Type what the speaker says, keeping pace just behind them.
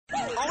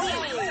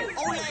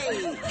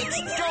Olé! It's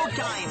go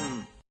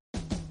time!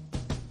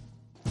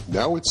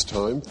 Now it's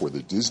time for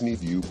the Disney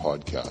View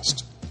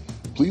podcast.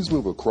 Please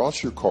move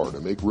across your car to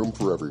make room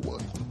for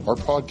everyone. Our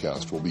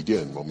podcast will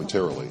begin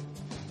momentarily.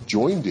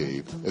 Join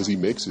Dave as he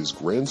makes his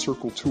Grand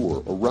Circle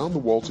tour around the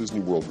Walt Disney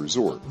World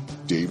Resort.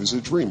 Dave is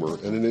a dreamer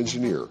and an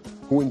engineer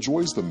who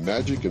enjoys the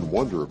magic and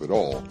wonder of it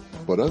all,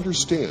 but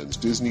understands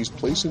Disney's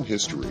place in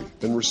history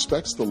and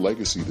respects the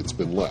legacy that's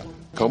been left.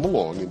 Come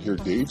along and hear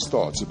Dave's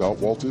thoughts about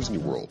Walt Disney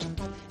World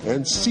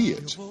and see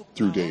it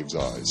through Dave's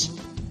eyes.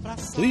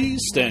 Please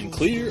stand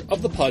clear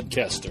of the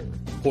podcaster.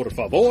 Por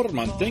favor,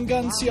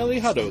 manténganse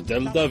alejado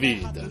del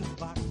David.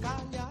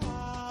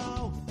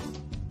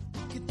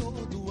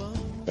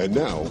 And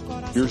now,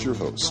 here's your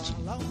host.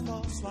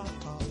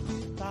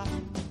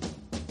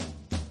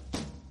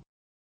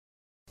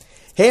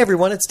 Hey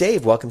everyone, it's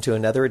Dave. Welcome to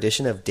another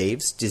edition of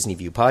Dave's Disney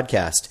View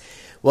podcast.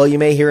 Well, you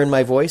may hear in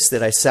my voice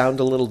that I sound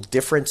a little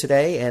different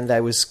today, and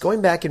I was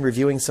going back and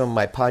reviewing some of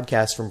my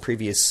podcasts from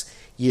previous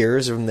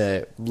years, from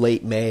the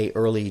late May,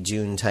 early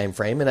June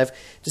timeframe, and I've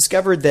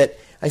discovered that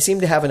I seem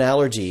to have an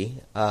allergy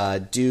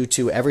due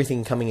to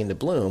everything coming into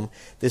bloom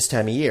this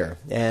time of year.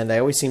 And I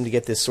always seem to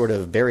get this sort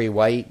of Barry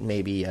White,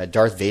 maybe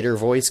Darth Vader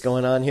voice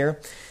going on here.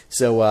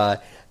 So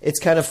it's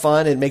kind of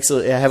fun. I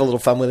have a little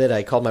fun with it.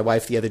 I called my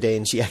wife the other day,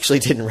 and she actually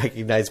didn't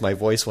recognize my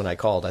voice when I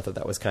called. I thought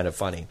that was kind of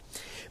funny.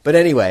 But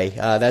anyway,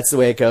 that's the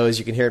way it goes.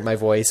 You can hear it in my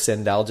voice,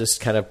 and I'll just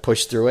kind of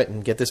push through it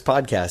and get this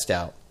podcast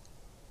out.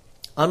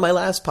 On my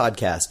last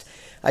podcast,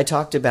 I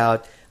talked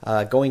about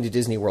going to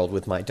Disney World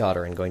with my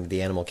daughter and going to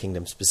the Animal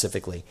Kingdom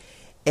specifically.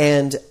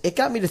 And it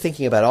got me to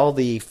thinking about all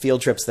the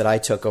field trips that I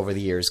took over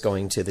the years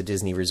going to the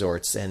Disney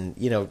resorts and,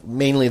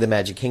 mainly the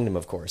Magic Kingdom,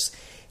 of course.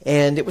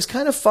 And it was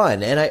kind of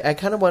fun, and I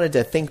kind of wanted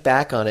to think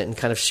back on it and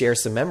kind of share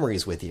some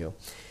memories with you.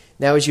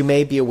 Now, as you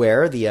may be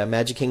aware, the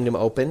Magic Kingdom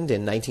opened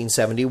in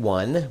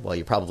 1971. Well,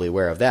 you're probably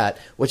aware of that.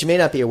 What you may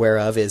not be aware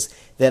of is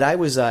that I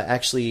was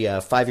actually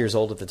 5 years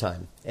old at the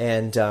time.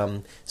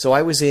 And so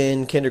I was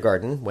in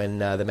kindergarten when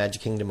the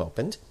Magic Kingdom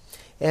opened.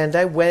 And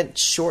I went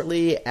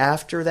shortly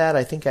after that.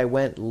 I think I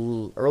went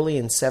early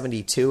in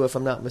 72, if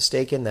I'm not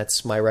mistaken.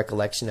 That's my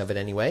recollection of it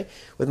anyway.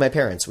 With my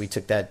parents, we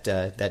took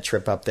that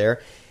trip up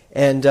there.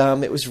 And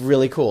it was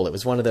really cool. It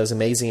was one of those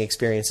amazing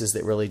experiences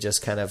that really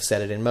just kind of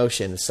set it in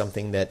motion. It's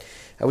something that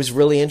I was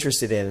really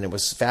interested in, and it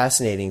was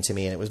fascinating to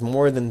me. And it was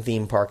more than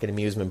theme park and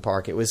amusement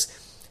park. It was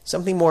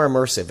something more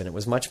immersive, and it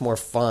was much more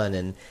fun,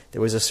 and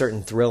there was a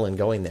certain thrill in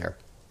going there.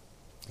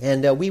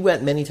 And we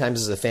went many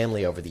times as a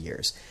family over the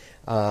years.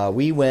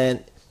 We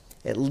went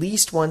at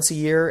least once a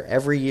year,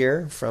 every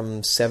year,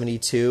 from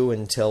 72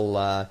 until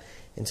I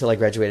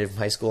graduated from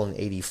high school in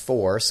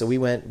 84. So we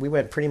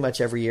went pretty much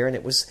every year, and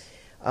it was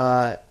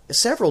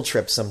several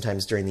trips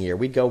sometimes during the year.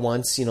 We'd go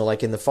once,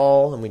 like in the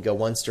fall, and we'd go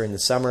once during the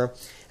summer.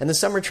 And the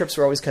summer trips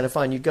were always kind of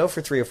fun. You'd go for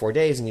 3 or 4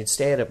 days, and you'd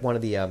stay at one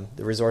of the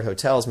resort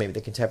hotels, maybe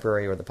the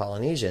Contemporary or the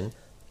Polynesian,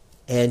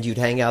 and you'd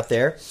hang out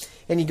there,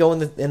 and you'd go in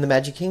the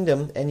Magic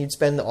Kingdom, and you'd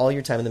spend all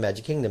your time in the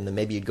Magic Kingdom. Then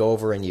maybe you'd go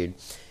over and you'd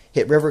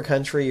hit River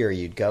Country, or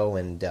you'd go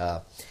and,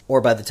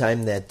 or by the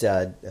time that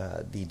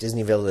the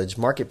Disney Village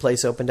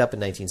Marketplace opened up in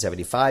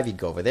 1975, you'd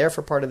go over there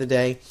for part of the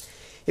day.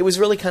 It was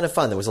really kind of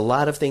fun. There was a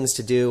lot of things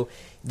to do,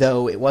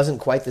 though it wasn't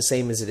quite the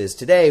same as it is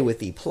today with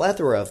the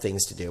plethora of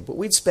things to do. But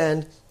we'd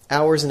spend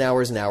hours and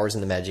hours and hours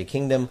in the Magic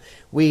Kingdom.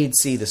 We'd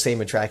see the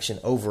same attraction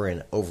over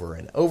and over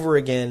and over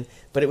again,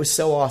 but it was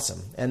so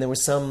awesome. And there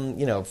was some,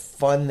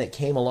 fun that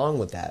came along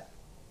with that.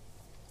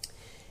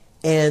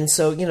 And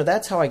so,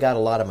 that's how I got a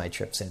lot of my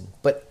trips in.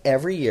 But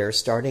every year,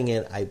 starting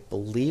in, I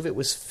believe it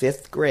was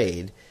 5th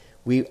grade,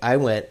 I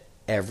went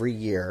every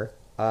year,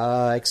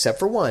 except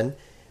for one,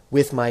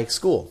 with my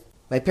school.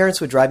 My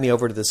parents would drive me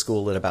over to the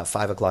school at about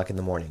 5 o'clock in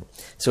the morning,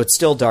 so it's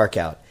still dark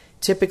out.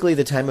 Typically,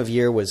 the time of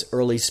year was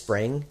early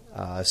spring,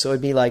 so it'd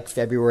be like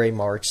February,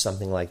 March,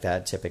 something like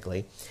that,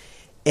 typically.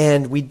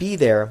 And we'd be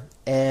there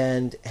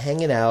and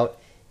hanging out,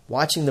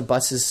 watching the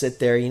buses sit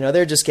there.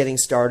 They're just getting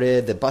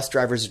started. The bus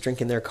drivers are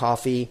drinking their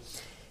coffee,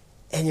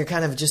 and you're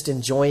kind of just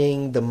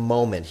enjoying the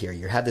moment here.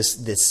 You have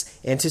this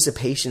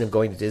anticipation of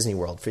going to Disney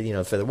World for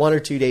the 1 or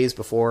 2 days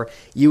before.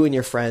 You and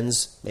your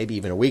friends, maybe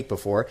even a week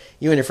before,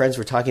 you and your friends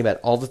were talking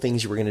about all the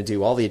things you were going to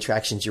do, all the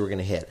attractions you were going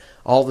to hit,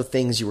 all the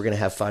things you were going to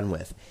have fun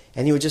with,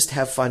 and you would just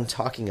have fun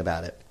talking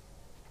about it.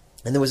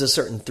 And there was a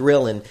certain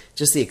thrill in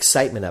just the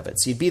excitement of it.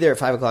 So you'd be there at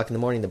 5 o'clock in the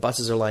morning. The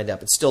buses are lined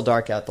up. It's still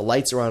dark out. The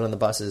lights are on the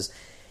buses.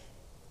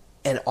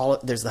 And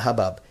there's the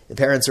hubbub. The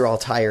parents are all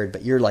tired,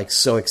 but you're like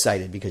so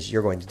excited because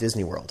you're going to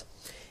Disney World.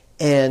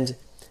 And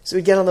so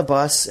we'd get on the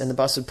bus, and the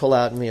bus would pull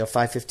out,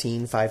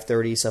 5:15,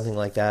 5:30, something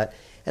like that.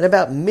 And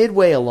about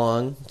midway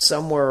along,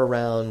 somewhere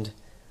around,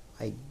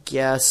 I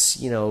guess,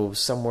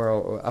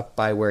 somewhere up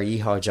by where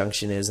Yeehaw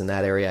Junction is in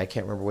that area, I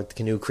can't remember what the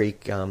Canoe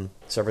Creek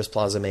Service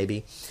Plaza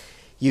maybe,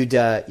 you'd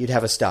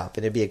have a stop.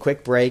 And it'd be a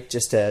quick break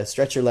just to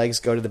stretch your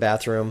legs, go to the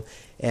bathroom,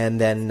 and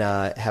then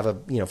have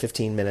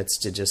 15 minutes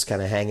to just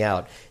kind of hang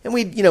out. And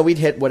we'd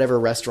hit whatever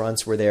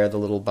restaurants were there, the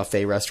little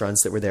buffet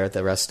restaurants that were there at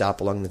the rest stop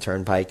along the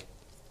turnpike.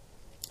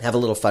 have a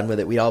little fun with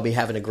it. We'd all be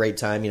having a great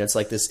time. It's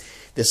like this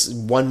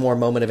one more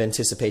moment of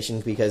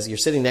anticipation because you're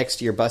sitting next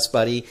to your bus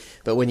buddy,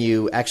 but when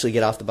you actually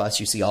get off the bus,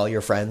 you see all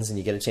your friends and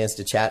you get a chance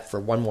to chat for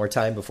one more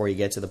time before you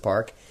get to the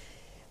park.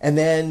 And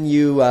then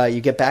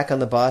you get back on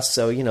the bus.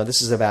 So,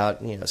 this is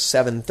about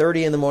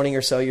 7:30 in the morning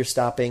or so. You're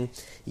stopping.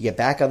 You get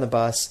back on the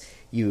bus.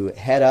 You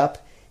head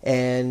up,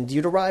 and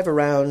you'd arrive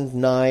around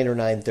 9 or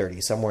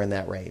 9:30, somewhere in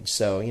that range.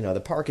 So,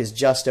 the park is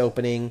just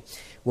opening.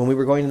 When we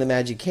were going to the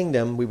Magic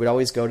Kingdom, we would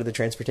always go to the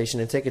Transportation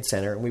and Ticket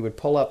Center, and we would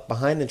pull up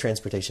behind the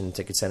Transportation and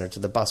Ticket Center to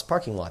the bus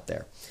parking lot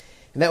there.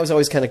 And that was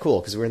always kind of cool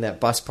because we were in that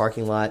bus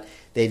parking lot.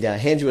 They'd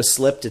hand you a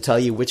slip to tell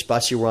you which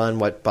bus you were on,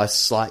 what bus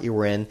slot you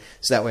were in.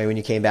 So that way when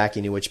you came back,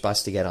 you knew which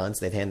bus to get on.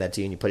 So they'd hand that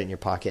to you and you put it in your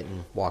pocket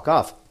and walk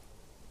off.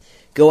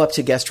 Go up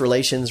to guest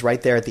relations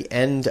right there at the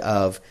end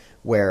of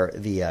where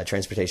the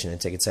Transportation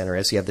and Ticket Center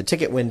is. So you have the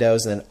ticket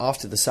windows, and then off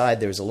to the side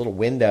there's a little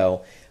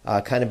window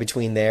kind of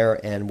between there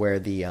and where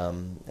the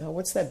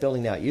what's that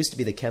building now? It used to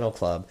be the Kennel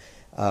Club,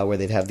 where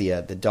they'd have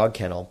the dog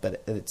kennel,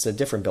 but it's a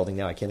different building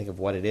now. I can't think of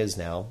what it is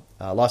now.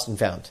 Lost and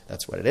Found,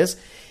 that's what it is.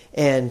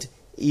 And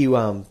you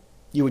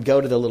would go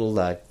to the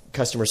little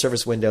customer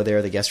service window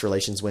there, the guest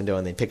relations window,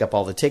 and they'd pick up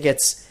all the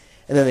tickets,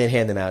 and then they'd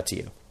hand them out to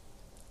you.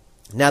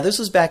 Now, this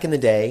was back in the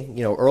day,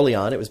 early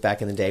on, it was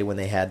back in the day when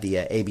they had the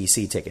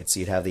ABC tickets. So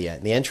you'd have the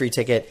entry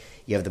ticket,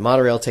 you have the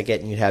monorail ticket,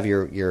 and you'd have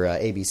your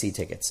ABC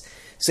tickets.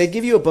 So they'd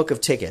give you a book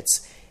of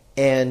tickets,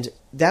 and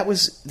that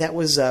was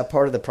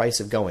part of the price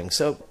of going.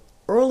 So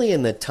early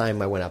in the time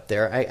I went up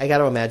there, I got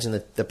to imagine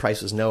that the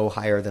price was no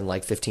higher than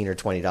like $15 or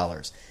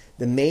 $20.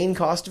 The main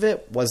cost of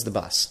it was the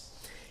bus.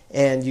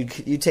 And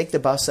you'd take the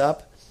bus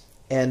up,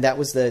 and that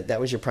was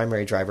your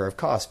primary driver of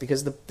cost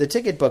because the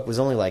ticket book was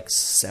only like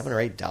 $7 or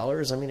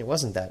 $8. I mean, it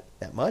wasn't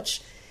that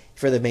much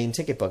for the main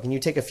ticket book. And you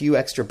take a few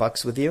extra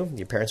bucks with you.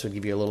 Your parents would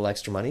give you a little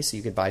extra money so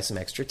you could buy some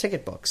extra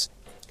ticket books.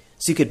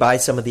 So you could buy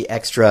some of the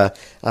extra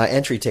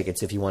entry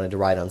tickets if you wanted to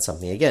ride on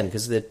something again,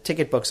 because the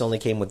ticket books only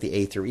came with the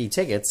A through E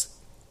tickets.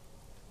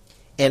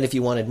 And if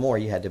you wanted more,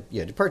 you had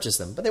to purchase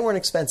them. But they weren't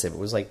expensive. It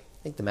was like,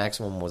 I think the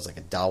maximum was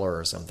like $1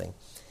 or something.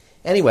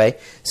 Anyway,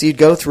 so you'd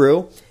go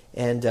through,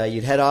 and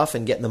you'd head off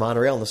and get in the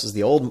monorail. And this was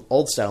the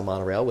old style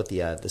monorail with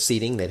the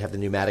seating. They'd have the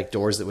pneumatic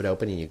doors that would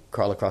open, and you'd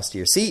crawl across to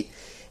your seat,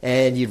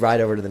 and you'd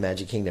ride over to the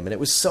Magic Kingdom. And it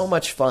was so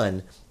much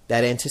fun,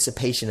 that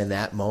anticipation in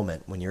that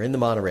moment when you're in the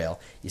monorail.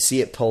 You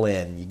see it pull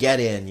in, you get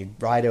in, you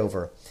ride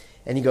over,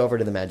 and you go over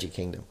to the Magic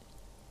Kingdom.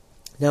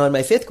 Now, on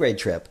my 5th grade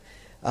trip,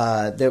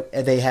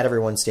 they had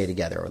everyone stay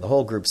together, or the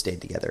whole group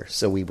stayed together.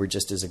 So we were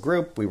just as a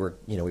group. We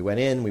went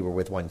in. We were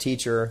with one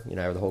teacher.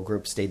 The whole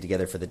group stayed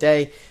together for the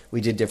day.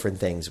 We did different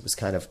things.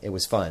 It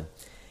was fun.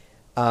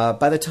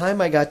 By the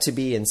time I got to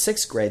be in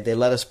 6th grade, they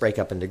let us break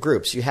up into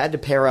groups. You had to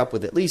pair up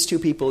with at least 2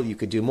 people. You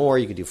could do more.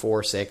 You could do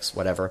 4, 6,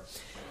 whatever.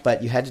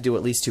 But you had to do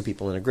at least 2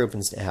 people in a group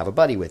and have a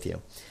buddy with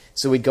you.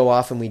 So we'd go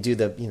off and we'd do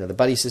the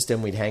buddy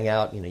system. We'd hang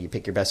out. You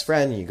pick your best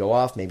friend and you go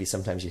off. Maybe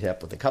sometimes you'd hit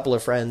up with a couple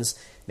of friends.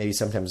 Maybe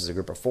sometimes as a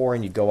group of 4,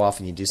 and you'd go off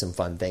and you'd do some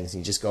fun things.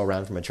 And you just go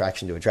around from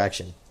attraction to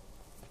attraction.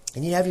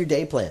 And you'd have your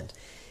day planned.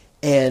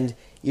 And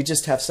you'd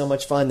just have so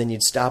much fun. Then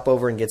you'd stop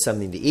over and get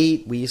something to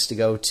eat. We used to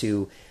go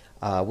to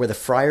where the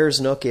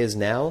Friar's Nook is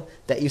now.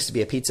 That used to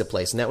be a pizza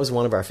place. And that was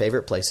one of our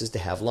favorite places to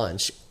have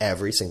lunch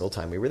every single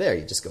time we were there.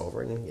 You'd just go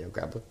over and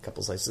grab a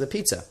couple slices of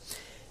pizza.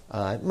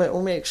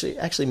 Or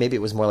actually, maybe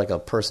it was more like a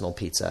personal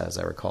pizza, as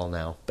I recall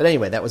now. But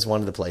anyway, that was one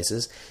of the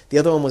places. The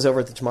other one was over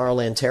at the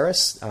Tomorrowland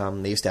Terrace.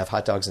 They used to have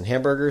hot dogs and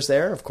hamburgers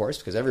there, of course,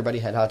 because everybody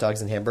had hot dogs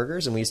and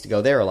hamburgers, and we used to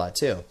go there a lot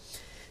too.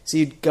 So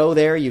you'd go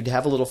there, you'd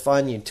have a little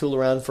fun, you'd tool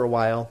around for a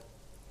while,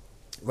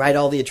 ride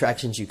all the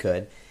attractions you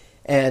could,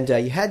 and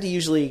you had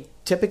to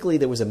typically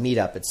there was a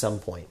meetup at some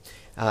point.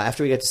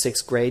 After we got to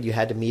 6th grade, you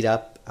had to meet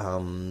up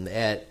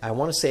at, I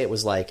want to say it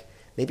was like,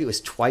 maybe it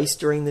was twice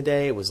during the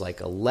day. It was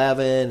like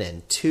 11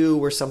 and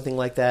 2 or something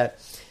like that.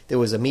 There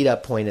was a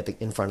meetup point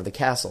in front of the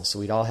castle. So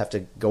we'd all have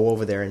to go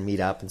over there and meet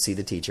up and see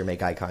the teacher,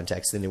 make eye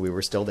contact. So they knew we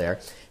were still there.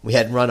 We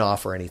hadn't run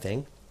off or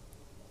anything.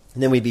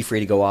 And then we'd be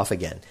free to go off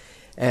again.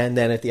 And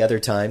then at the other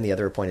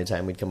appointed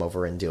time, we'd come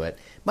over and do it.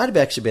 Might have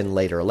actually been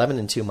later. 11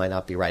 and 2 might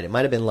not be right. It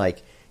might have been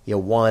like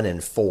 1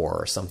 and 4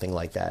 or something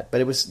like that. But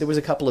there was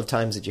a couple of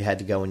times that you had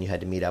to go and you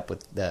had to meet up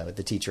with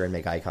the teacher and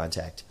make eye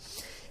contact.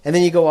 And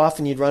then you go off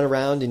and you'd run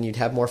around and you'd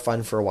have more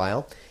fun for a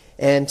while.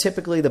 And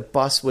typically the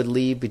bus would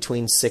leave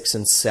between 6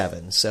 and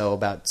 7. So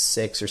about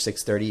 6 or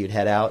 6:30 you'd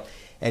head out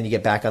and you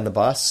get back on the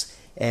bus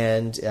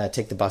and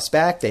take the bus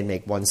back. They'd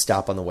make one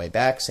stop on the way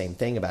back, same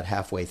thing, about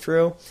halfway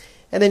through.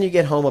 And then you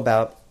get home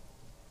about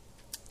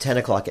 10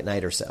 o'clock at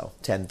night or so,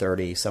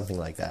 10:30, something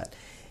like that.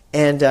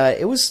 And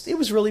it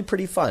was really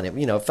pretty fun.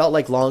 It felt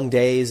like long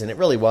days, and it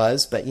really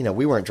was. But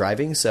we weren't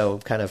driving, so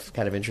kind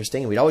of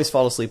interesting. And we'd always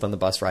fall asleep on the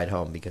bus ride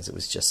home because it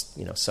was just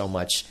so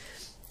much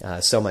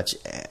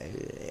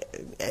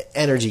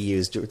energy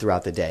used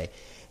throughout the day,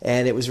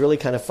 and it was really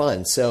kind of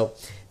fun. So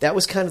that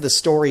was kind of the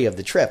story of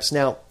the trips.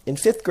 Now in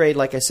 5th grade,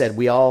 like I said,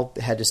 we all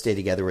had to stay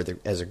together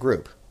as a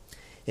group.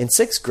 In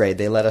 6th grade,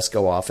 they let us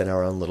go off in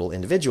our own little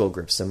individual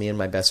groups. So me and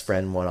my best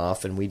friend went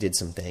off and we did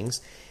some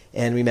things.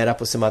 And we met up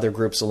with some other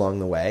groups along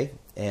the way.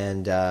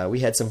 And we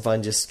had some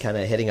fun just kind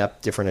of hitting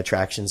up different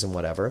attractions and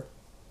whatever.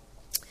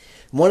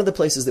 One of the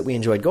places that we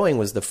enjoyed going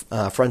was the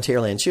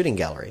Frontierland Shooting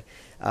Gallery.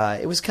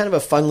 It was kind of a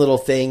fun little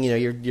thing.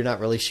 You're not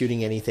really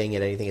shooting anything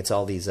at anything. It's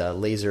all these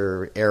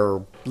laser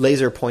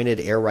pointed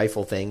air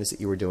rifle things that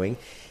you were doing.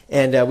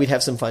 And we'd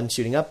have some fun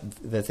shooting up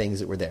the things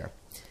that were there.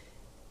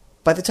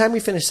 By the time we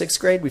finished 6th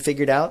grade, we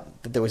figured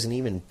out that there was an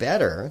even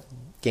better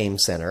game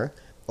center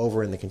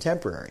over in the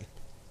Contemporary.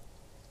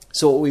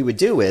 So what we would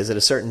do is, at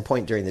a certain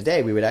point during the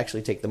day, we would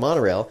actually take the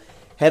monorail,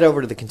 head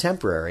over to the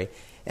Contemporary,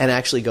 and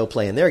actually go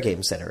play in their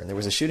game center. And there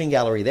was a shooting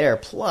gallery there,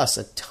 plus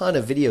a ton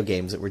of video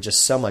games that were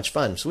just so much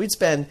fun. So we'd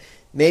spend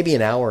maybe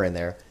an hour in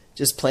there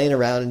just playing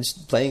around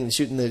and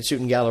shooting the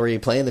shooting gallery,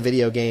 playing the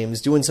video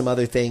games, doing some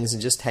other things,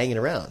 and just hanging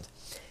around.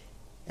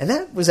 And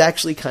that was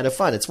actually kind of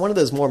fun. It's one of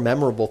those more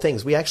memorable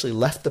things. We actually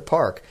left the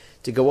park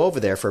to go over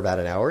there for about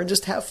an hour and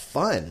just have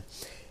fun.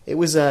 It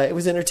was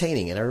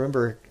entertaining, and I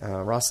remember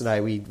Ross and I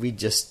we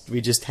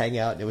just hang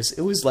out, and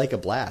it was like a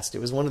blast. It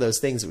was one of those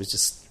things that was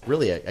just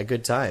really a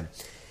good time.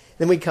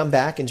 Then we'd come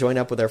back and join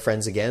up with our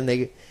friends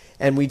again.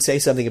 And we'd say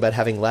something about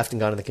having left and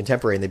gone to the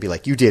Contemporary, and they'd be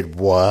like, "You did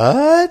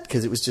what?"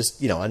 Because it was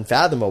just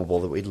unfathomable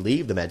that we'd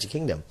leave the Magic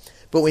Kingdom.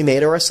 But we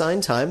made our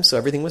assigned time, so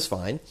everything was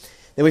fine.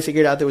 Then we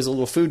figured out there was a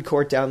little food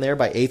court down there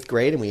by 8th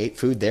grade, and we ate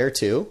food there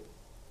too.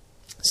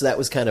 So that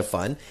was kind of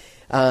fun.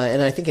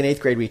 And I think in 8th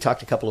grade we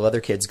talked a couple of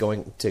other kids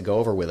going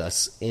over with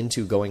us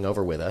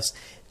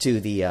to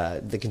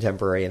the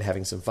Contemporary and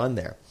having some fun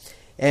there.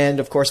 And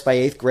of course by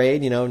 8th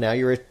grade, now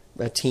you're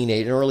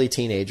an early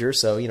teenager,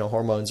 so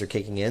hormones are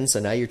kicking in. So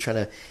now you're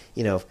trying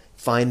to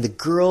find the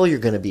girl you're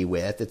going to be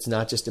with. It's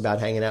not just about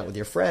hanging out with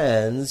your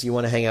friends. You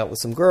want to hang out with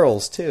some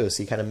girls too.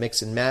 So you kind of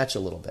mix and match a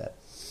little bit.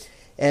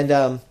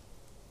 And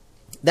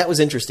that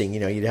was interesting.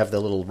 You'd have the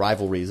little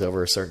rivalries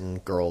over certain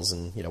girls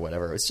and,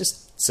 whatever. It's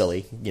just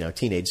silly,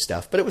 teenage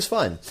stuff, but it was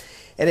fun.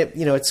 And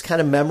it's kind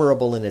of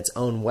memorable in its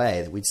own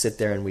way that we'd sit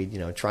there and we'd,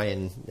 try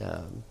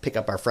and pick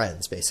up our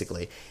friends,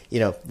 basically,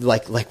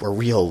 like we're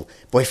real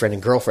boyfriend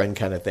and girlfriend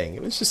kind of thing.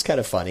 It was just kind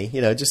of funny,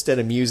 just an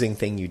amusing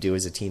thing you do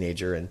as a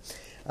teenager. And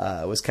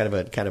it was kind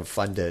of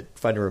fun to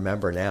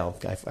remember now.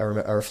 I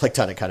reflect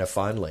on it kind of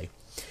fondly.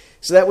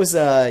 So that was,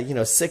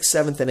 6th,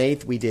 7th, and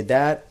 8th, we did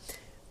that.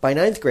 By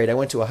 9th grade, I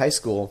went to a high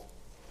school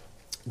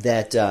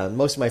that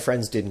most of my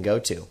friends didn't go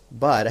to,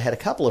 but I had a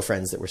couple of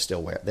friends that were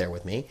still there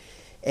with me,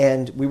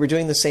 and we were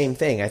doing the same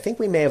thing. I think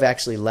we may have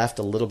actually left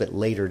a little bit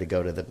later to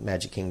go to the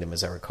Magic Kingdom,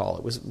 as I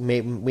recall.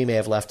 We may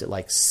have left at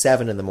like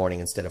 7 in the morning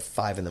instead of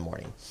 5 in the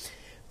morning,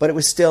 but it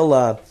was still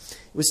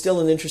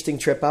an interesting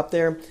trip up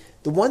there.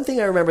 The one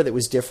thing I remember that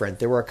was different,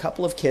 there were a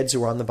couple of kids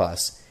who were on the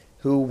bus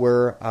who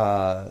were,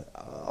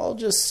 I'll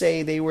just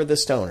say they were the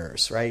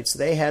stoners, right? So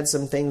they had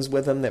some things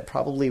with them that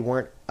probably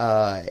weren't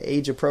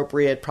age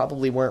appropriate,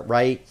 probably weren't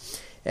right,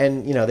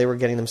 and, they were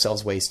getting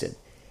themselves wasted.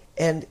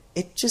 And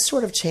it just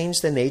sort of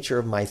changed the nature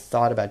of my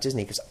thought about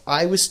Disney, because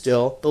I was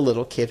still the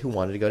little kid who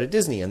wanted to go to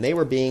Disney, and they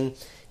were being,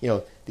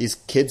 these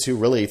kids who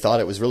really thought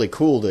it was really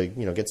cool to,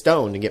 get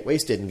stoned and get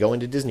wasted and go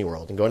into Disney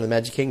World and go into the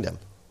Magic Kingdom.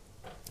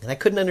 And I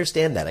couldn't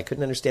understand that. I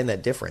couldn't understand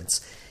that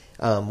difference,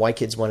 why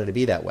kids wanted to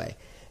be that way.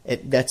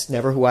 That's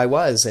never who I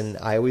was, and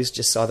I always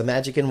just saw the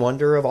magic and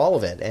wonder of all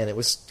of it, and it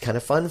was kind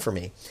of fun for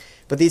me.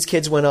 But these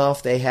kids went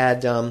off. They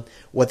had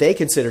what they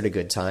considered a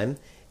good time,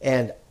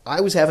 and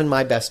I was having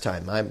my best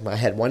time. I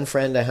had one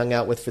friend I hung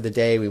out with for the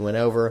day. We went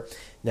over.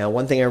 Now,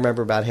 one thing I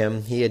remember about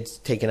him, he had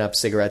taken up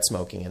cigarette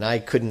smoking, and I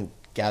couldn't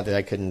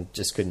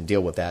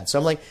deal with that. So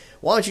I'm like,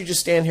 why don't you just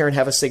stand here and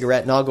have a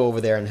cigarette, and I'll go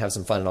over there and have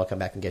some fun, and I'll come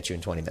back and get you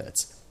in 20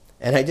 minutes.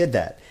 And I did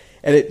that.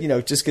 And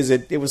it, just because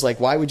it was like,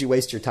 why would you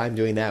waste your time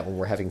doing that when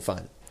we're having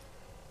fun?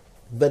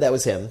 But that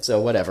was him, so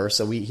whatever.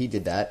 So he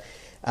did that.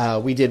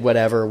 We did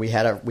whatever. We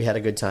had a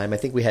good time. I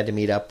think we had to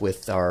meet up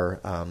with our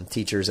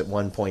teachers at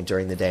one point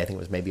during the day. I think it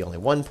was maybe only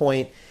one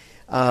point.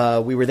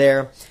 We were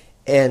there,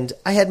 and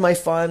I had my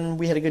fun.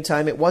 We had a good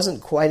time. It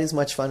wasn't quite as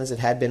much fun as it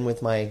had been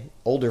with my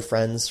older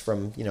friends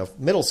from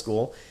middle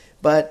school,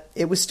 but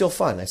it was still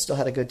fun. I still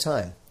had a good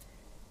time.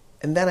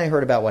 And then I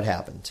heard about what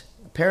happened.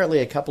 Apparently,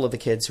 a couple of the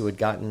kids who had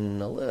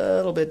gotten a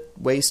little bit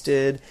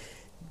wasted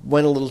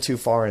went a little too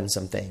far in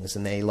some things,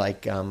 and they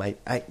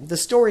the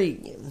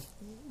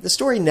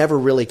story never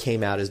really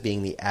came out as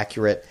being the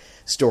accurate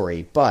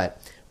story, but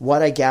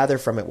what I gather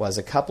from it was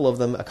a couple of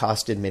them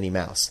accosted Minnie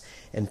Mouse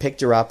and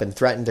picked her up and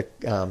threatened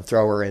to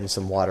throw her in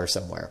some water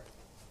somewhere.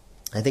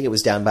 I think it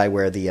was down by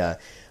where the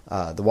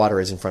water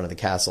is in front of the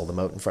castle, the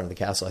moat in front of the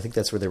castle. I think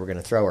that's where they were going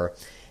to throw her.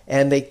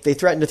 And they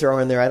threatened to throw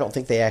her in there. I don't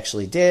think they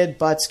actually did,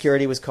 but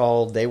security was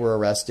called. They were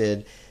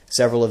arrested.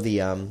 Several of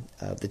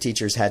the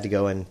teachers had to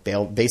go and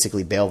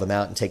basically bail them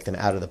out and take them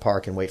out of the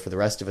park and wait for the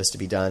rest of us to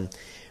be done.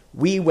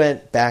 We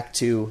went back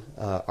to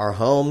our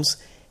homes,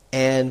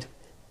 and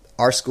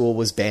our school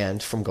was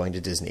banned from going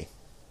to Disney.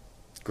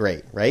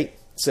 Great, right?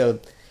 So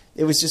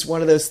it was just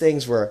one of those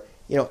things where,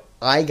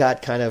 I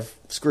got kind of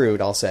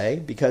screwed, I'll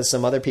say, because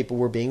some other people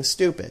were being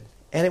stupid.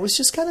 And it was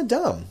just kind of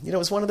dumb. It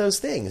was one of those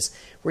things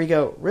where you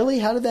go, really?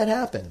 How did that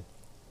happen?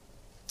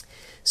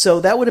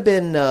 So that would have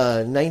been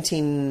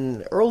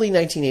early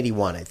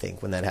 1981, I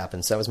think, when that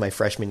happened. So that was my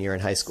freshman year in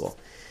high school.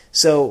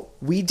 So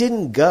we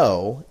didn't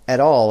go at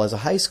all as a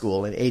high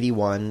school in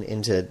 81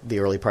 into the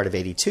early part of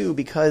 82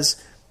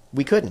 because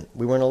we couldn't.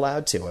 We weren't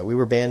allowed to. We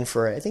were banned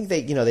for, I think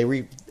they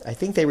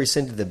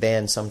rescinded the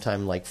ban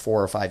sometime like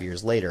 4 or 5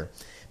 years later,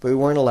 but we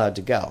weren't allowed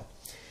to go.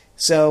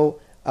 So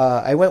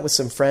I went with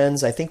some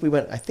friends. I think we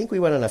went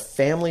on a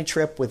family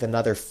trip with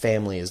another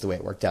family is the way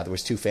it worked out. There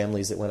was 2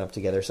 families that went up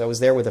together. So I was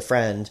there with a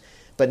friend,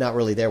 but not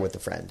really there with the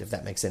friend, if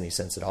that makes any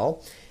sense at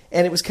all.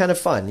 And it was kind of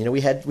fun. You know,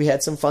 we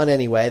had some fun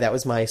anyway. That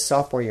was my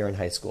sophomore year in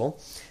high school.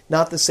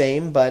 Not the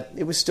same, but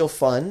it was still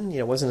fun. You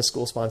know, it wasn't a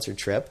school-sponsored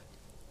trip.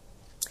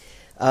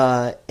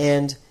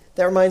 And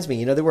that reminds me,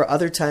 you know, there were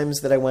other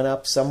times that I went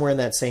up somewhere in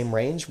that same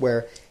range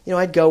where, you know,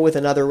 I'd go with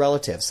another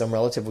relative. Some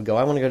relative would go,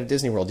 I want to go to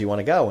Disney World. Do you want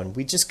to go? And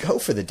we'd just go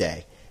for the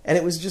day. And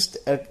it was just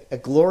a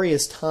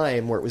glorious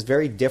time where it was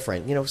very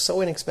different. You know,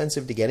 so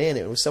inexpensive to get in.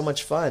 It was so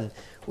much fun.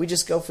 We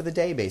just go for the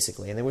day,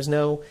 basically. And there was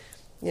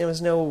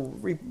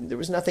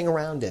nothing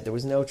around it. There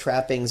was no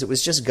trappings. It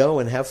was just go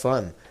and have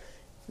fun.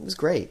 It was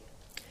great.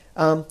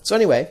 So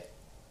anyway,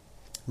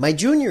 my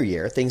junior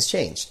year, things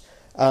changed.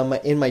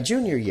 In my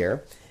junior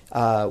year,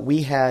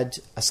 we had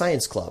a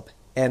science club.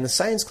 And the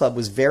science club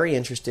was very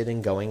interested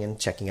in going and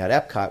checking out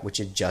Epcot, which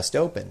had just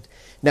opened.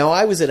 Now,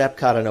 I was at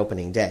Epcot on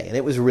opening day, and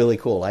it was really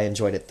cool. I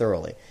enjoyed it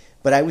thoroughly.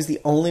 But I was the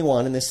only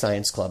one in this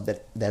science club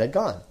that had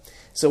gone.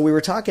 So we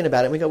were talking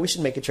about it, and we go, we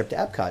should make a trip to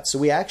Epcot. So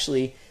we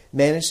actually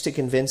managed to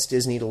convince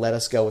Disney to let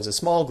us go as a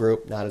small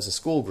group, not as a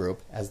school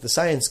group, as the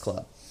science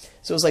club.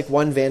 So it was like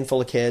one van full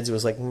of kids. It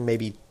was like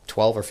maybe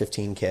 12 or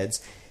 15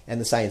 kids,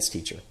 and the science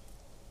teacher.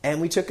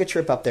 And we took a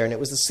trip up there, and it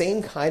was the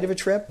same kind of a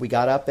trip. We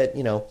got up at,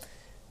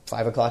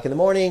 5 o'clock in the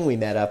morning. We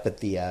met up at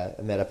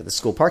the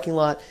school parking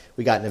lot.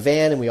 We got in a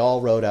van, and we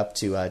all rode up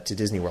to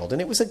Disney World.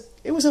 And it was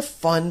a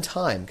fun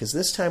time, because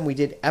this time we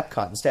did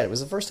Epcot instead. It was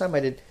the first time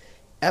I did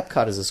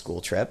Epcot as a school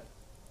trip.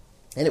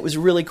 And it was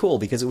really cool,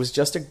 because it was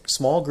just a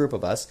small group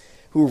of us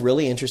who were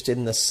really interested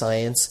in the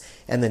science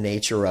and the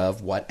nature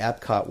of what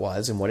Epcot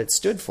was and what it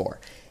stood for.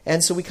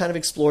 And so we kind of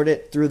explored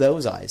it through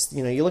those eyes.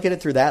 You know, you look at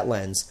it through that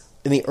lens.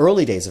 In the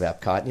early days of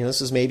Epcot,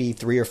 this was maybe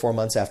 3 or 4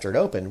 months after it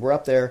opened. We're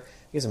up there,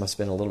 I guess it must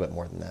have been a little bit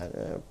more than that.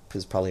 It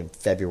was probably in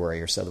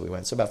February or so that we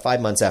went. So about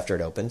 5 months after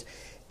it opened.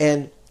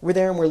 And we're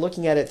there and we're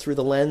looking at it through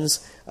the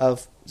lens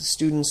of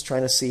students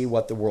trying to see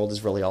what the world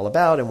is really all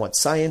about and what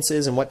science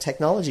is and what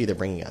technology they're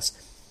bringing us.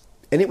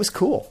 And it was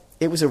cool.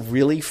 It was a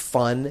really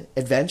fun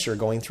adventure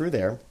going through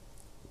there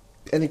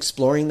and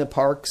exploring the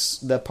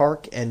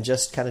park and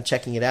just kind of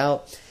checking it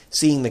out.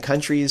 Seeing the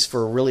countries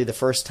for really the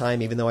first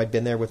time, even though I'd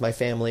been there with my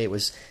family, it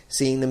was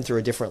seeing them through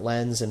a different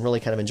lens and really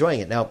kind of enjoying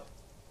it. Now,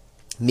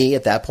 me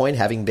at that point,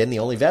 having been the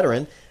only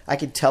veteran, I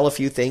could tell a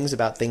few things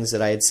about things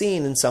that I had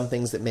seen and some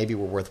things that maybe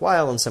were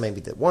worthwhile and some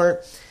maybe that weren't.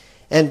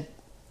 And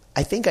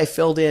I think I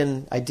filled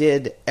in,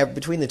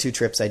 between the 2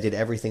 trips, I did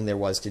everything there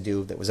was to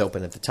do that was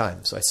open at the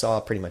time. So I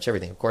saw pretty much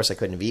everything. Of course, I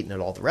couldn't have eaten at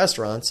all the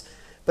restaurants,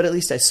 but at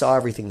least I saw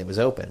everything that was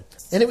open.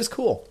 And it was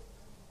cool.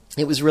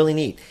 It was really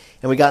neat.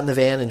 And we got in the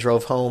van and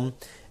drove home.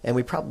 And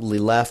we probably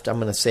left, I'm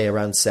going to say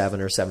around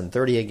 7 or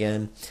 7:30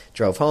 again,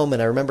 drove home. And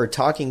I remember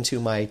talking to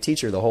my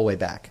teacher the whole way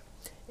back.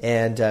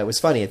 And it was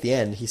funny. At the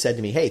end, he said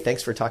to me, hey,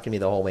 thanks for talking to me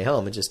the whole way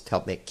home. It just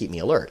helped keep me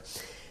alert.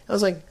 I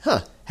was like,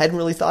 hadn't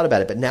really thought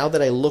about it. But now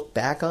that I look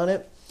back on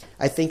it,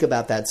 I think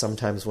about that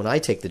sometimes when I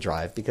take the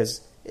drive.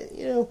 Because,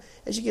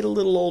 as you get a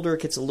little older,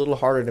 it gets a little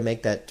harder to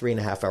make that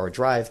 3.5-hour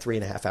drive,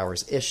 3.5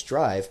 hours-ish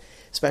drive,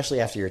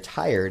 especially after you're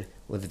tired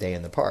with a day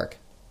in the park.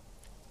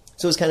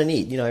 So it was kind of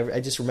neat. I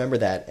just remember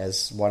that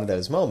as one of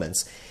those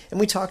moments.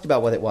 And we talked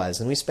about what it was.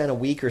 And we spent a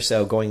week or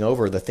so going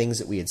over the things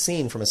that we had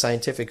seen from a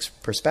scientific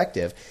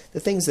perspective, the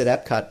things that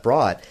Epcot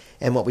brought,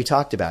 and what we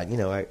talked about.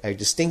 I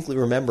distinctly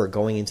remember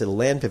going into the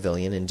Land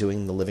Pavilion and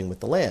doing the Living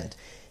with the Land.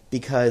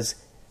 Because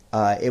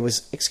it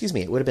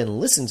would have been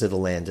Listen to the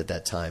Land at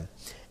that time.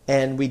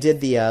 And we did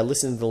the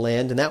Listen to the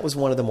Land, and that was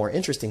one of the more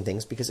interesting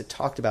things because it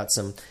talked about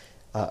some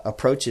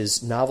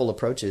novel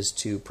approaches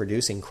to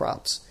producing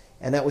crops.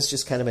 And that was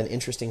just kind of an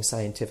interesting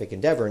scientific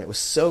endeavor. And it was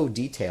so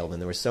detailed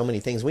and there were so many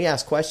things. We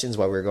asked questions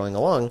while we were going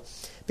along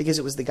because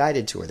it was the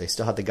guided tour. They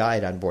still had the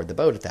guide on board the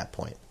boat at that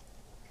point.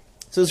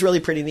 So it was really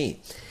pretty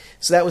neat.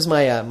 So that was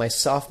my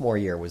sophomore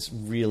year was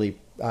really,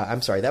 that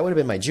would have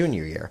been my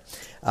junior year.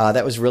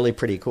 That was really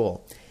pretty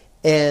cool.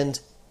 And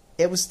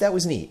that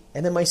was neat.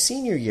 And then my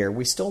senior year,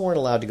 we still weren't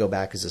allowed to go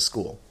back as a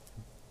school.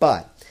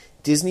 But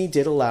Disney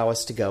did allow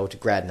us to go to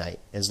grad night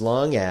as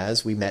long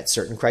as we met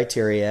certain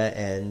criteria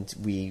and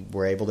we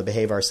were able to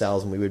behave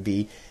ourselves and we would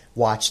be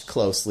watched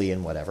closely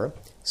and whatever.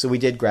 So we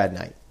did grad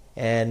night.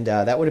 And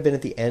that would have been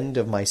at the end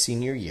of my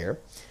senior year,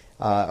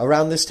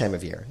 around this time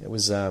of year. It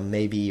was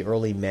maybe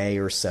early May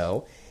or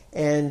so.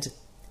 And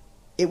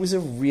it was a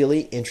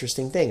really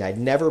interesting thing. I'd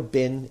never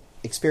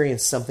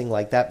experienced something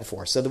like that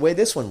before. So the way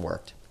this one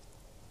worked,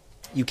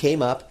 you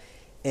came up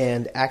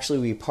and actually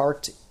we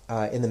parked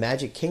in the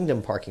Magic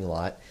Kingdom parking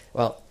lot.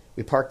 Well,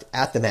 we parked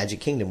at the Magic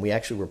Kingdom. We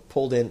actually were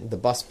pulled in, the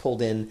bus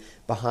pulled in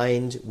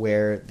behind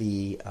where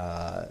the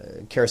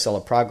Carousel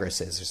of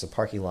Progress is. There's a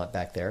parking lot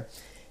back there.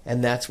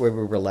 And that's where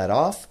we were let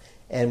off.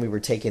 And we were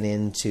taken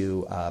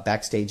into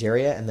backstage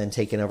area and then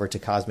taken over to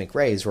Cosmic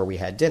Rays where we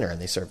had dinner,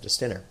 and they served us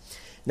dinner.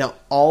 Now,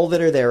 all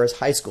that are there is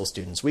high school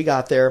students. We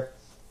got there,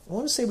 I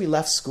want to say we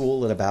left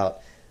school at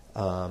about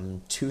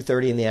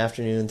 2:30 in the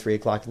afternoon, 3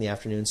 o'clock in the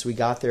afternoon. So we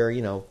got there,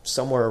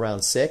 somewhere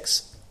around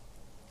 6.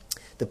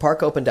 The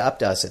park opened up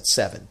to us at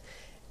 7.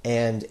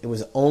 And it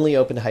was only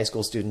open to high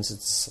school students.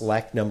 It's a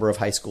select number of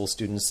high school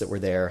students that were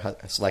there,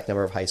 a select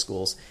number of high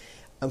schools.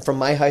 From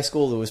my high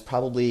school, there was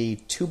probably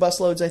 2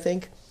 busloads, I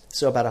think.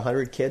 So about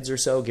 100 kids or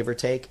so, give or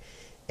take.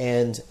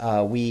 And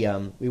we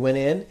went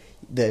in.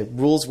 The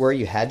rules were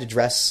you had to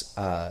dress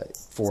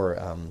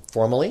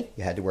formally.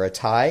 You had to wear a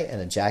tie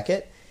and a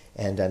jacket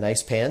and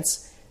nice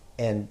pants.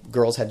 And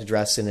girls had to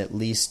dress in at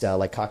least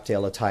like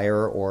cocktail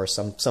attire or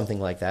something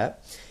like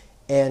that.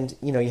 And,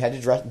 you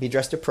had to be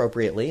dressed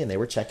appropriately, and they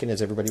were checking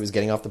as everybody was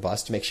getting off the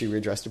bus to make sure you were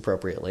dressed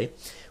appropriately.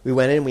 We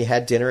went in and we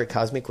had dinner at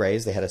Cosmic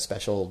Rays. They had a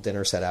special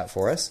dinner set out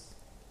for us.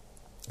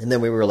 And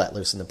then we were let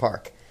loose in the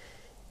park.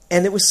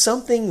 And there was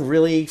something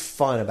really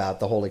fun about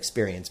the whole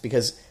experience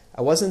because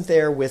I wasn't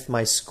there with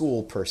my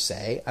school per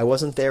se. I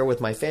wasn't there with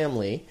my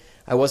family.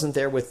 I wasn't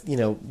there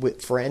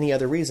with for any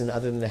other reason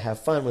other than to have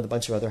fun with a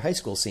bunch of other high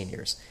school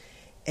seniors.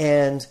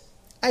 And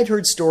I'd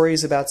heard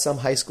stories about some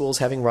high schools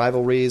having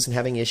rivalries and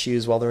having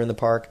issues while they're in the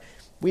park.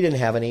 We didn't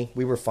have any.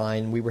 We were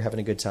fine. We were having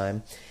a good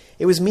time.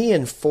 It was me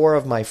and 4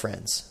 of my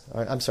friends.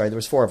 I'm sorry, there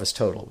was 4 of us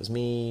total. It was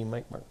me,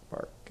 Mike,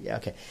 Mark. Yeah,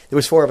 okay. There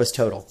was 4 of us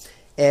total.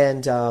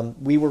 And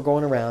we were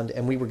going around,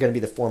 and we were going to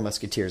be the 4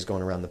 musketeers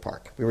going around the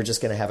park. We were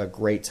just going to have a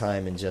great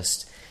time and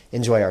just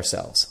enjoy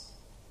ourselves.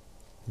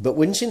 But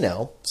wouldn't you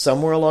know,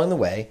 somewhere along the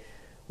way,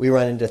 we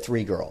run into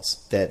 3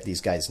 girls that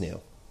these guys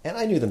knew. And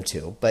I knew them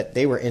too, but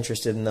they were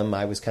interested in them.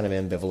 I was kind of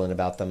ambivalent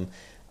about them.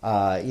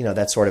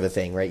 That sort of a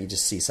thing, right? You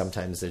just see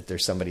sometimes that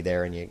there's somebody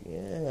there and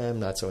I'm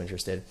not so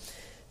interested.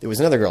 There was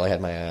another girl I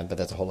had my eye on, but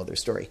that's a whole other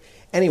story.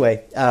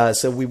 Anyway,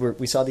 so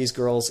we saw these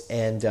girls,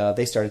 and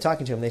they started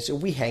talking to them. They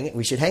said,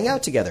 we should hang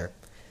out together.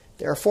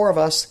 There are 4 of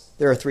us.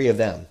 There are 3 of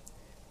them.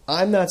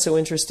 I'm not so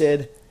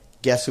interested.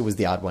 Guess who was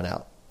the odd one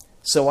out?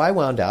 So I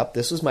wound up,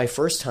 this was my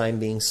first time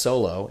being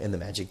solo in the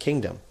Magic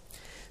Kingdom.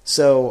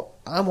 So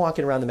I'm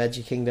walking around the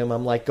Magic Kingdom.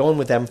 I'm like going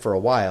with them for a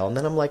while, and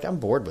then I'm like, I'm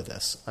bored with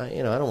this. I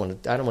don't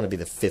want to be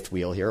the 5th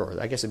wheel here,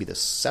 or I guess it'd be the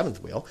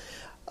 7th wheel.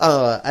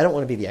 I don't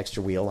want to be the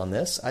extra wheel on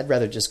this. I'd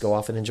rather just go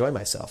off and enjoy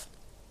myself.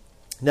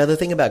 Now, the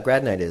thing about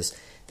Grad Night is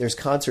there's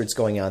concerts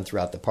going on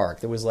throughout the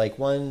park. There was like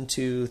 1,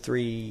 2,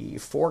 3,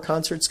 4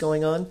 concerts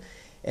going on.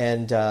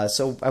 And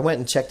so I went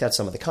and checked out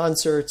some of the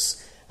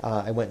concerts.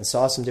 I went and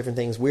saw some different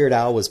things. Weird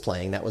Al was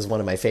playing. That was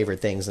one of my favorite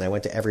things, and I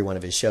went to every one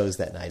of his shows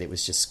that night. It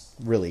was just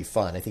really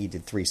fun. I think he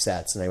did 3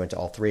 sets, and I went to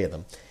all 3 of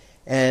them.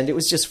 And it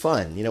was just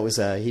fun. It was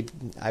I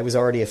was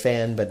already a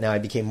fan, but now I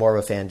became more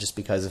of a fan just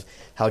because of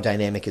how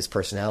dynamic his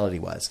personality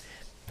was.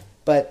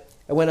 But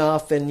I went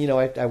off and,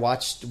 I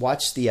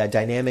watched the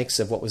dynamics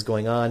of what was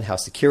going on, how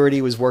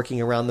security was working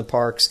around the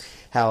parks,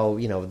 how,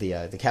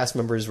 the cast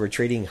members were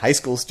treating high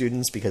school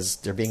students because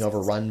they're being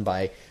overrun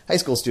by high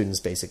school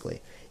students,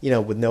 basically,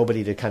 with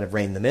nobody to kind of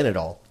rein them in at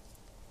all.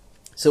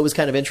 So it was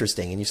kind of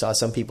interesting, and you saw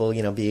some people,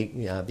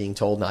 being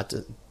told not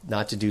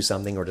to do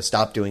something or to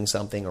stop doing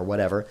something or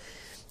whatever.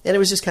 And it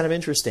was just kind of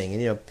interesting.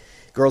 And,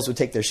 girls would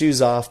take their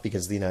shoes off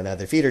because, now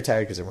their feet are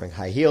tired because they're wearing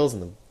high heels,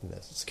 and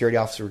the security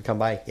officer would come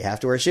by. You have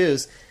to wear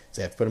shoes,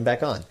 so you have to put them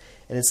back on.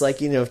 And it's like,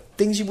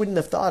 things you wouldn't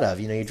have thought of.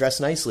 You dress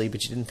nicely,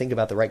 but you didn't think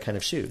about the right kind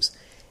of shoes.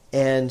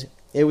 And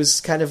it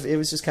was just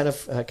kind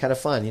of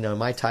fun.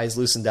 My tie's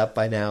loosened up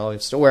by now. I'm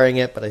still wearing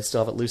it, but I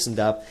still have it loosened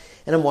up.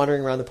 And I'm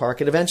wandering around the park,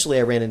 and eventually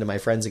I ran into my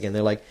friends again.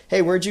 They're like,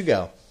 "Hey, where'd you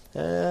go?"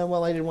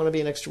 Well, I didn't want to be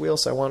an extra wheel,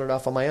 so I wandered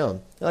off on my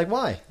own. They're like,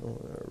 "Why?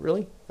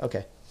 Really?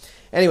 Okay."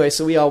 Anyway,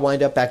 so we all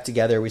wind up back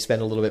together. We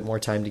spend a little bit more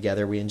time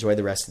together. We enjoy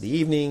the rest of the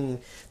evening.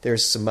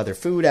 There's some other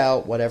food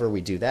out, whatever.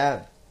 We do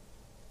that.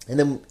 And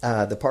then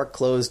the park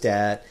closed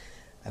at,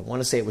 I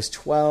want to say it was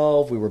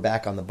 12. We were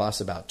back on the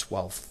bus about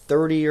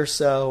 12:30 or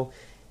so.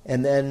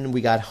 And then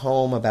we got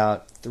home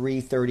about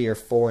 3:30 or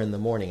 4 in the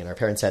morning, and our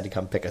parents had to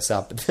come pick us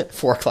up at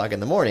 4 o'clock in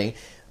the morning.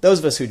 Those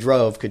of us who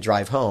drove could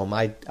drive home.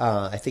 I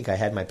think I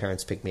had my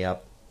parents pick me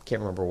up.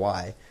 Can't remember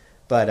why.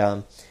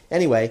 But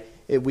anyway,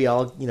 we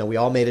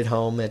all made it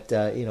home at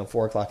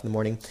 4 o'clock in the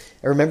morning.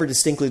 I remember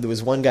distinctly there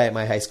was one guy at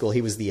my high school.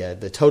 He was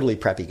the totally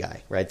preppy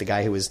guy, right? The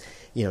guy who was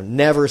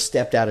never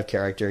stepped out of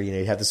character.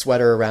 He'd have the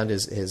sweater around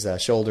his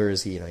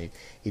shoulders. He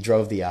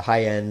drove the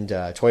high end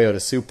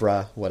Toyota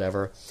Supra,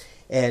 whatever.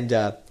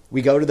 And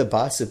we go to the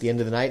bus at the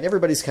end of the night, and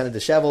everybody's kind of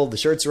disheveled. The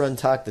shirts are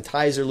untucked, the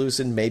ties are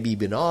loosened, maybe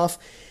been off.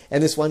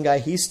 And this one guy,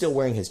 he's still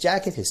wearing his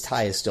jacket. His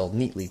tie is still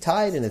neatly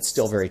tied, and it's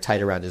still very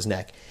tight around his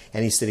neck.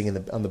 And he's sitting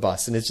on the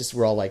bus, and it's just,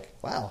 we're all like,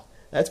 wow.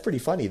 That's pretty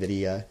funny that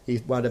he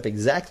wound up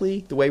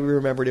exactly the way we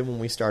remembered him when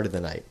we started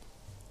the night.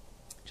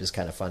 Which is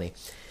kind of funny.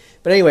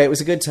 But anyway, it was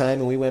a good time,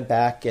 and we went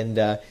back, and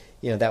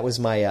that was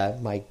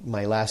my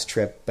my last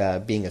trip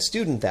being a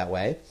student that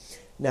way.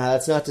 Now,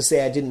 that's not to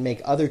say I didn't make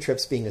other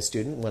trips being a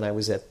student. When I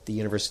was at the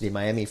University of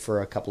Miami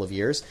for a couple of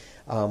years,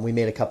 we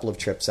made a couple of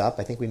trips up.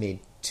 I think we made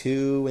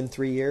 2 in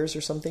 3 years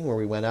or something, where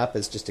we went up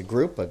as just a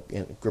group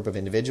of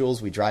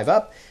individuals. We'd drive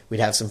up, we'd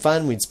have some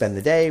fun, we'd spend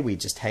the day,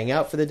 we'd just hang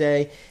out for the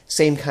day.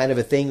 Same kind of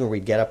a thing where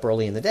we'd get up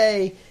early in the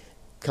day,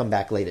 come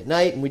back late at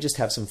night, and we just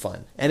have some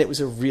fun. And it was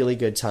a really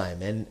good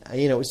time. And,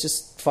 it was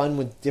just fun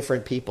with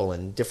different people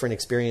and different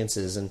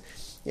experiences. And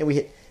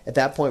at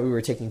that point, we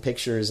were taking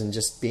pictures and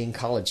just being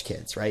college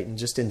kids, right? And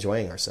just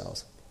enjoying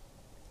ourselves.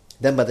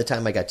 Then by the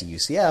time I got to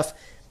UCF,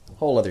 a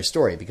whole other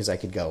story, because I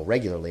could go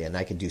regularly and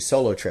I could do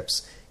solo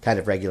trips kind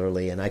of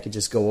regularly, and I could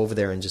just go over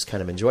there and just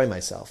kind of enjoy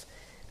myself.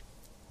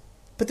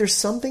 But there's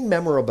something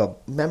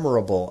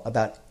memorable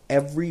about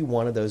every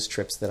one of those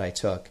trips that I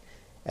took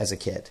as a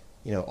kid,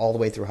 all the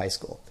way through high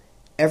school.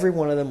 Every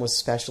one of them was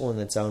special in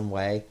its own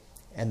way,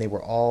 and they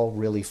were all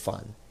really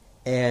fun.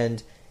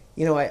 And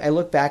I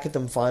look back at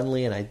them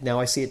fondly, and now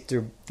I see it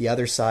through the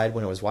other side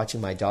when I was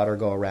watching my daughter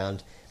go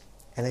around,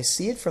 and I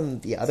see it from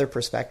the other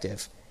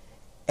perspective,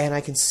 and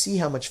I can see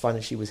how much fun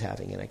she was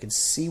having, and I can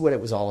see what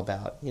it was all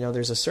about.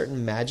 There's a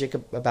certain magic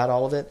about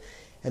all of it,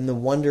 and the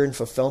wonder and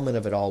fulfillment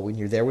of it all when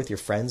you're there with your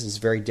friends is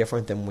very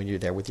different than when you're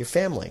there with your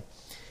family.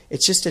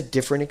 It's just a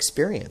different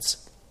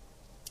experience.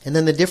 And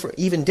then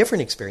even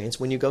different experience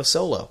when you go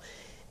solo.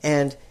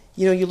 And,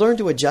 you learn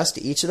to adjust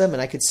to each of them,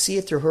 and I could see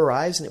it through her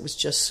eyes, and it was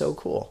just so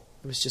cool.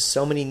 It was just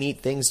so many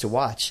neat things to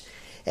watch.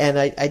 And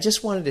I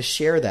just wanted to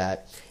share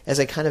that as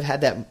I kind of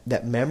had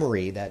that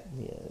memory that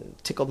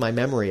tickled my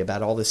memory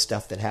about all this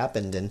stuff that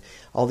happened and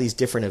all these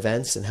different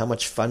events and how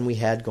much fun we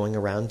had going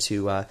around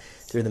to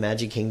through the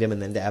Magic Kingdom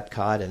and then to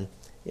Epcot. And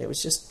it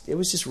was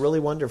just really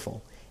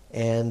wonderful.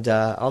 And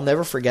I'll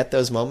never forget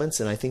those moments.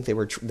 And I think they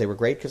were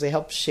great because they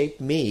helped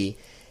shape me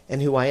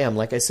and who I am.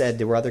 Like I said,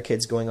 there were other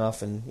kids going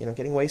off and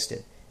getting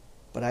wasted.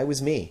 But I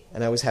was me,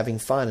 and I was having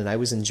fun, and I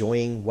was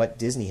enjoying what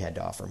Disney had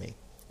to offer me.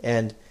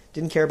 And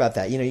didn't care about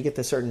that. You get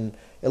the certain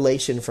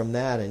elation from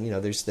that, and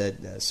there's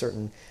the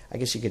certain, I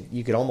guess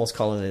you could almost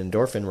call it an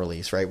endorphin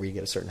release, right, where you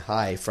get a certain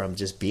high from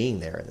just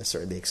being there and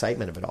the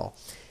excitement of it all.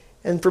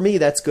 And for me,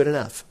 that's good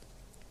enough,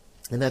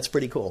 and that's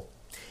pretty cool.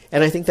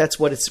 And I think that's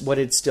what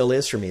it still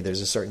is for me. There's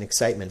a certain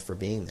excitement for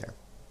being there.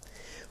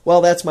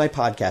 Well, that's my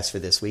podcast for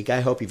this week. I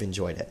hope you've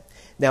enjoyed it.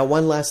 Now,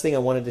 one last thing I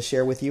wanted to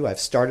share with you. I've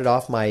started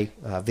off my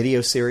video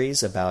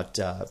series about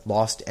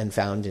Lost and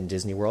Found in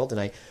Disney World,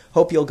 and I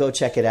hope you'll go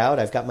check it out.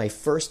 I've got my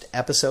first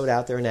episode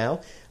out there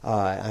now.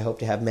 I hope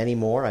to have many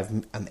more.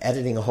 I'm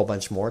editing a whole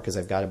bunch more because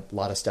I've got a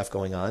lot of stuff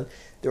going on.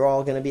 They're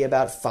all going to be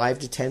about 5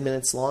 to 10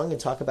 minutes long and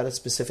talk about a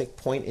specific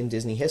point in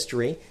Disney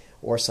history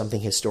or something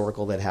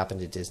historical that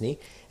happened at Disney.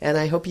 And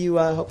I hope you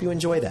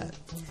enjoy that.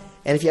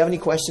 And if you have any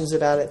questions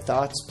about it,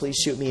 thoughts, please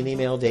shoot me an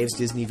email,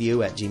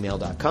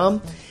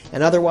 davesdisneyview@gmail.com.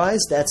 And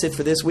otherwise, that's it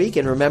for this week.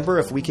 And remember,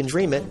 if we can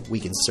dream it, we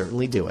can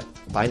certainly do it.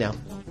 Bye now.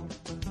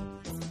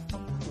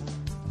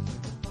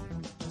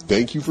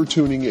 Thank you for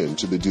tuning in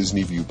to the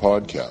Disney View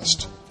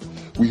podcast.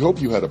 We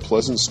hope you had a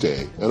pleasant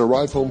stay and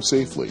arrive home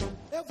safely.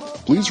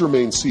 Please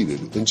remain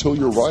seated until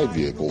your ride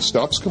vehicle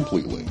stops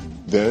completely.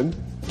 Then,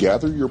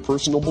 gather your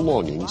personal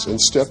belongings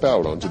and step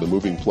out onto the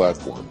moving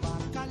platform.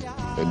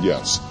 And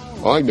yes,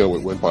 I know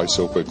it went by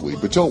so quickly,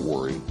 but don't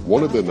worry.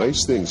 One of the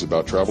nice things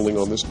about traveling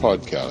on this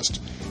podcast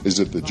is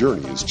that the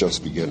journey is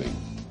just beginning.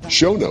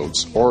 Show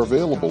notes are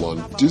available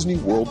on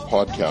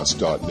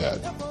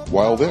DisneyWorldPodcast.net.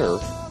 While there,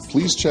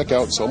 please check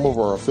out some of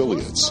our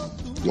affiliates.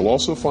 You'll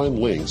also find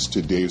links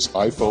to Dave's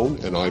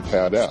iPhone and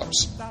iPad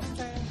apps.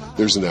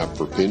 There's an app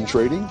for pin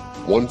trading,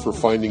 one for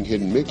finding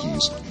hidden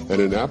Mickeys,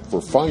 and an app for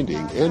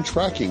finding and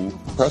tracking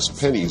pressed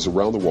pennies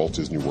around the Walt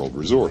Disney World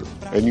Resort.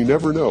 And you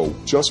never know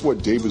just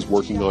what Dave is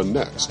working on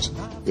next.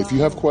 If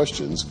you have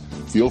questions,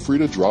 feel free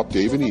to drop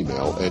Dave an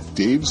email at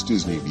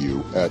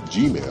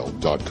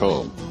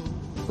davesdisneyview@gmail.com.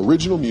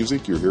 Original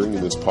music you're hearing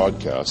in this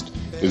podcast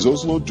is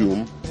Oslo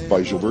Doom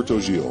by Gilberto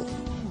Gil.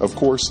 Of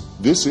course,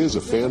 this is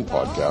a fan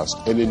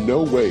podcast and in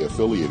no way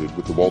affiliated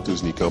with the Walt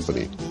Disney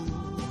Company.